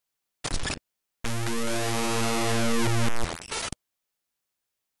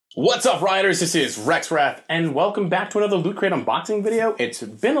What's up, riders? This is RexRath, and welcome back to another Loot Crate unboxing video. It's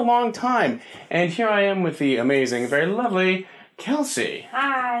been a long time, and here I am with the amazing, very lovely Kelsey.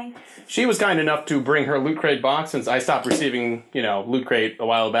 Hi. She was kind enough to bring her Loot Crate box since I stopped receiving, Loot Crate a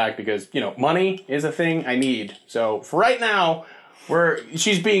while back because, money is a thing I need. So for right now,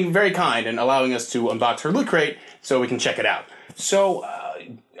 she's being very kind and allowing us to unbox her Loot Crate so we can check it out. So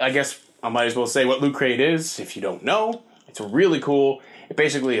I guess I might as well say what Loot Crate is if you don't know. It's really cool. It's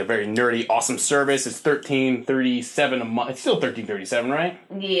basically a very nerdy, awesome service. It's $13.37 a month. It's still $13.37, right?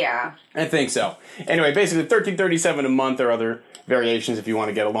 Yeah. I think so. Anyway, basically $13.37 a month. There are other variations if you want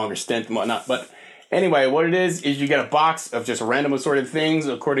to get a longer stint and whatnot. But anyway, what it is you get a box of just random assorted things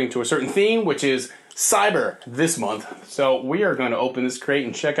according to a certain theme, which is cyber this month. So we are going to open this crate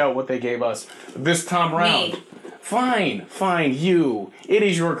and check out what they gave us this time around. Me. Fine, you. It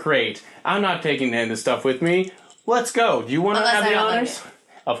is your crate. I'm not taking any of this stuff with me. Let's go. Do you want to have the honors? Like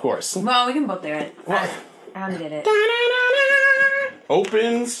of course. Well, we can both do it. What? I did it.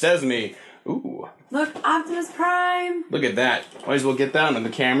 Open sesame. Ooh. Look, Optimus Prime. Look at that. Might as well get that on the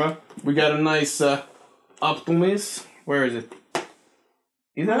camera. We got a nice Optimus. Where is it?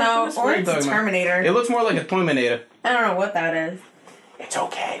 Is that No, Optimus? or it's a Terminator. It looks more like a Terminator. I don't know what that is. It's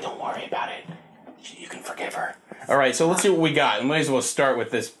okay. Don't worry about it. You can forgive her. All right, so let's see what we got. We might as well start with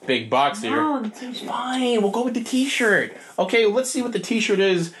this big box here. No, the t-shirt. Fine, we'll go with the t-shirt. Okay, let's see what the t-shirt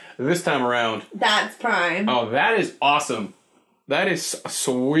is this time around. That's Prime. Oh, that is awesome. That is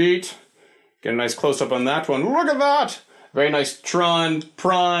sweet. Get a nice close-up on that one. Look at that! Very nice Tron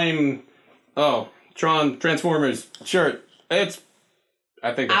Prime. Oh, Tron Transformers shirt. I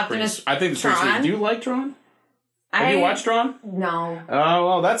think that's pretty sweet. Do you like Tron? Have you watched Tron? No. Oh,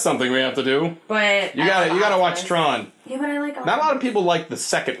 well, that's something we have to do. But you gotta watch Tron. Yeah, but I like all. Not a lot of people like the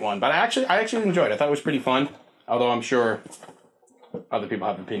second one, but I actually enjoyed it. I thought it was pretty fun. Although I'm sure other people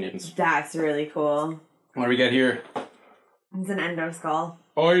have opinions. That's really cool. What do we get here? It's an endo skull.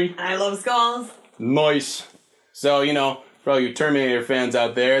 Oi. I love skulls. Nice. So, for all you Terminator fans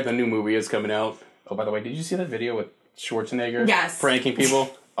out there, the new movie is coming out. Oh, by the way, did you see that video with Schwarzenegger? Yes. Pranking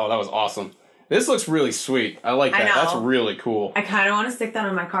people? Oh, that was awesome. This looks really sweet. I like that. That's really cool. I kind of want to stick that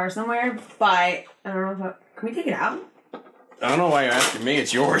in my car somewhere, but I don't know if can we take it out? I don't know why you're asking me.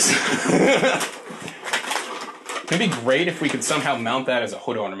 It's yours. It'd be great if we could somehow mount that as a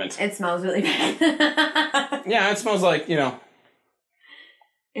hood ornament. It smells really bad. Yeah, it smells like,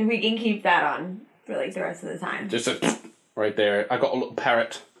 If we can keep that on for like the rest of the time. Just right there. I got a little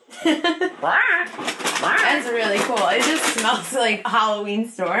parrot. That's really cool. It just smells like a Halloween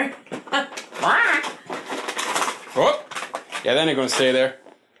store. Oh, yeah, that ain't gonna stay there.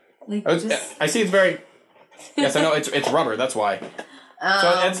 I see it's very. Yes, I know it's rubber. That's why.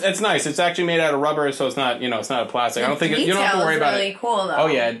 So it's nice. It's actually made out of rubber, so it's not it's not a plastic. I don't think you don't have to worry about it. Really cool though. Oh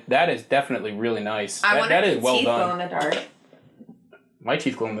yeah, that is definitely really nice. I wonder that if is well teeth done. glow in the dark. My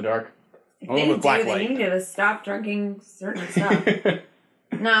teeth glow in the dark. They with black do. light. They need to stop drinking certain stuff.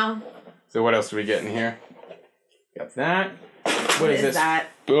 No. So what else do we get in here? Got that. What is this? That?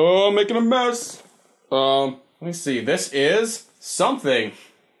 Oh, I'm making a mess. Let me see. This is something.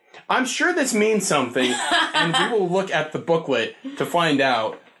 I'm sure this means something, and we will look at the booklet to find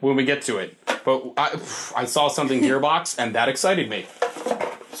out when we get to it. But I saw something Gearbox, and that excited me.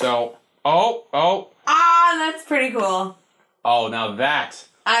 So, oh. Ah, that's pretty cool. Oh, now that.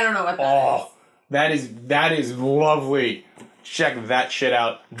 I don't know what that is. That is lovely. Check that shit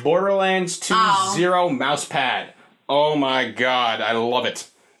out. Borderlands 2.0 mouse pad. Oh my god, I love it.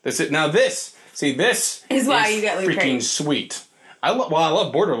 This is why you get Loot freaking Crate. Sweet. I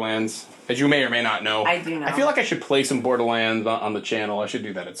love Borderlands, as you may or may not know. I do know. I feel like I should play some Borderlands on the channel. I should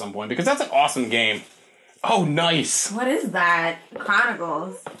do that at some point because that's an awesome game. Oh, nice. What is that?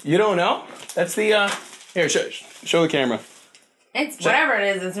 Chronicles. You don't know? That's the here. Show the camera. It's whatever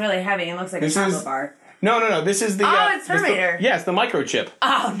it is. It's really heavy. It looks like a chocolate bar. No. This is the. It's Terminator. Yes, the microchip.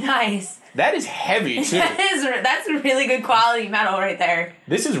 Oh, nice. That is heavy too. That's really good quality metal right there.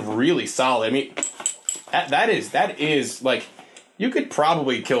 This is really solid. I mean, that is like you could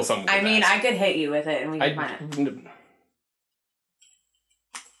probably kill someone. With I could hit you with it and we could find it.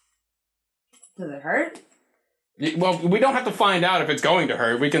 Does it hurt? Well, we don't have to find out if it's going to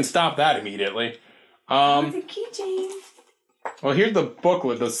hurt. We can stop that immediately. It's a keychain. Well, here's the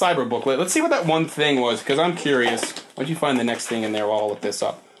booklet, the cyber booklet. Let's see what that one thing was, because I'm curious. Why'd you find the next thing in there while I'll look this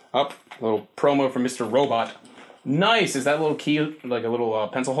up? Up, a little promo from Mr. Robot. Nice. Is that a little key, like a little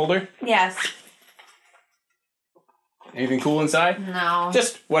pencil holder? Yes. Anything cool inside? No.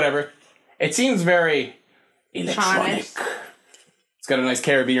 Just whatever. It seems very electronic. It's got a nice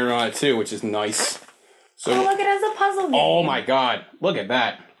carabiner on it, too, which is nice. So, look, it has a puzzle game. Oh, my God. Look at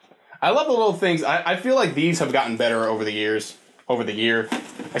that. I love the little things. I feel like these have gotten better over the years. Over the year.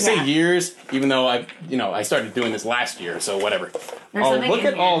 I say years, even though I started doing this last year, so whatever. Oh, look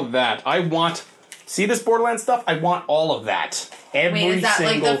at all of that. I want... See this Borderlands stuff? I want all of that. Every Wait, is that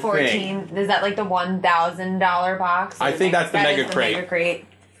single like the 14? thing. Is that like the $1,000 box? I think that's the Mega Crate. Mega Crate.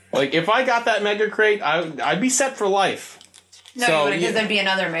 Like, if I got that Mega Crate, I'd be set for life. No, so, you wouldn't, because there'd be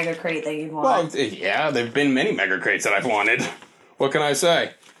another Mega Crate that you'd want. Well, yeah, there've been many Mega Crates that I've wanted. What can I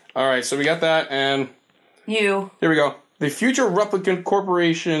say? All right, so we got that, and... Here we go. The Future Replicant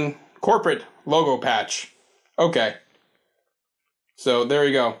Corporation corporate logo patch. Okay. So, there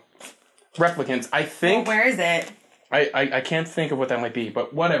you go. Replicants. I think... Well, where is it? I can't think of what that might be,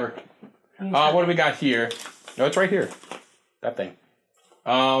 but whatever. What do we got here? No, it's right here. That thing.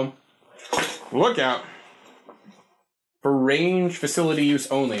 Look out. For range facility use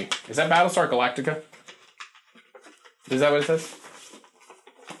only. Is that Battlestar Galactica? Is that what it says?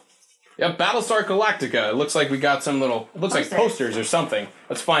 Yeah, Battlestar Galactica. It looks like we got some little... It looks like posters or something.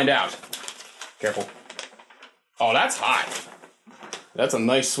 Let's find out. Careful. Oh, that's hot. That's a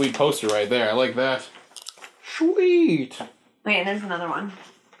nice, sweet poster right there. I like that. Sweet. Wait, there's another one.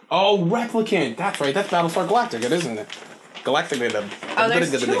 Oh, Replicant. That's right. That's Battlestar Galactica, isn't it? Galactica. Oh,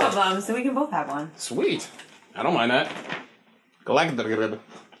 there's two of them, so we can both have one. Sweet. I don't mind that. Galactica.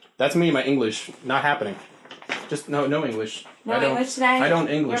 That's me, my English. Not happening. Just no English. No English today? I don't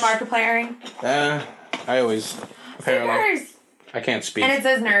English. You're Markipliering? I always... Apparently. I can't speak. And it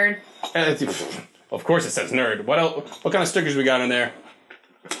says nerd. Of course it says nerd. What else? What kind of stickers we got in there?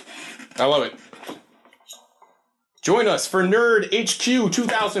 I love it. Join us for Nerd HQ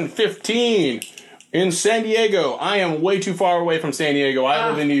 2015 in San Diego. I am way too far away from San Diego. I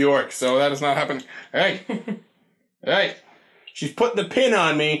live in New York, so that is not happening. Hey. Hey. She's putting the pin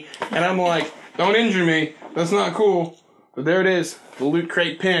on me, and I'm like, don't injure me. That's not cool. But there it is. The Loot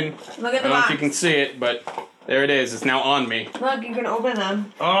Crate pin. Look at the box. I don't know if you can see it, but there it is. It's now on me. Look, you can open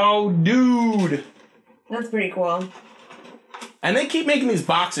them. Oh, dude. That's pretty cool. And they keep making these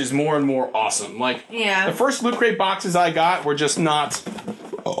boxes more and more awesome. Like, the first Loot Crate boxes I got were just not...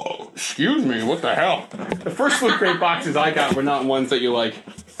 Oh, excuse me, what the hell? The first Loot Crate boxes I got were not ones that you like...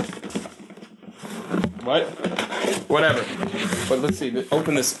 What? Whatever. But let's see,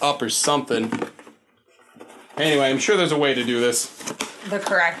 open this up or something. Anyway, I'm sure there's a way to do this. The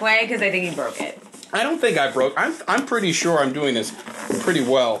correct way? Because I think you broke it. I don't think I broke... I'm pretty sure I'm doing this pretty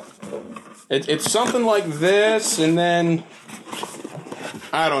well. It's something like this, and then...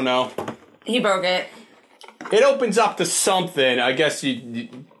 I don't know. He broke it. It opens up to something. I guess you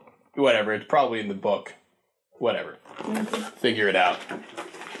whatever. It's probably in the book. Whatever. Figure it out.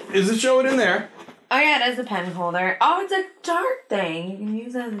 Does it show it in there? Oh yeah, it is a pen holder. Oh, it's a dart thing. You can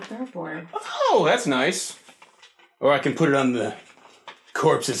use that as a dartboard. Oh, that's nice. Or I can put it on the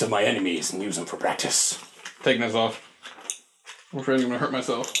corpses of my enemies and use them for practice. Taking this off. I'm afraid I'm going to hurt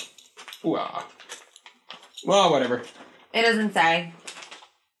myself. Ooh, ah. Well, whatever. It doesn't say.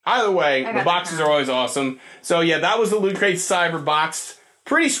 Either way, the boxes are always awesome. So yeah, that was the Loot Crate Cyber box.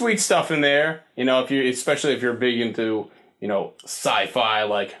 Pretty sweet stuff in there. You know, especially if you're big into, you know, sci-fi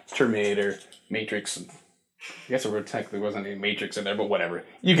like Terminator, Matrix. I guess there technically wasn't any Matrix in there, but whatever.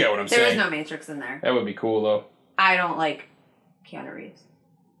 You get what I'm saying. There is no Matrix in there. That would be cool though. I don't like Keanu Reeves.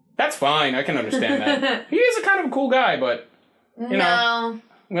 That's fine. I can understand that. He is a kind of a cool guy, but you know.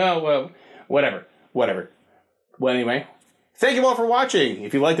 Well, whatever. Well, anyway. Thank you all for watching.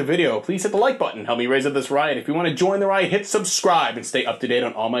 If you liked the video, please hit the like button. Help me raise up this riot. If you want to join the riot, hit subscribe and stay up to date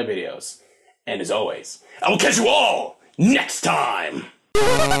on all my videos. And as always, I will catch you all next time.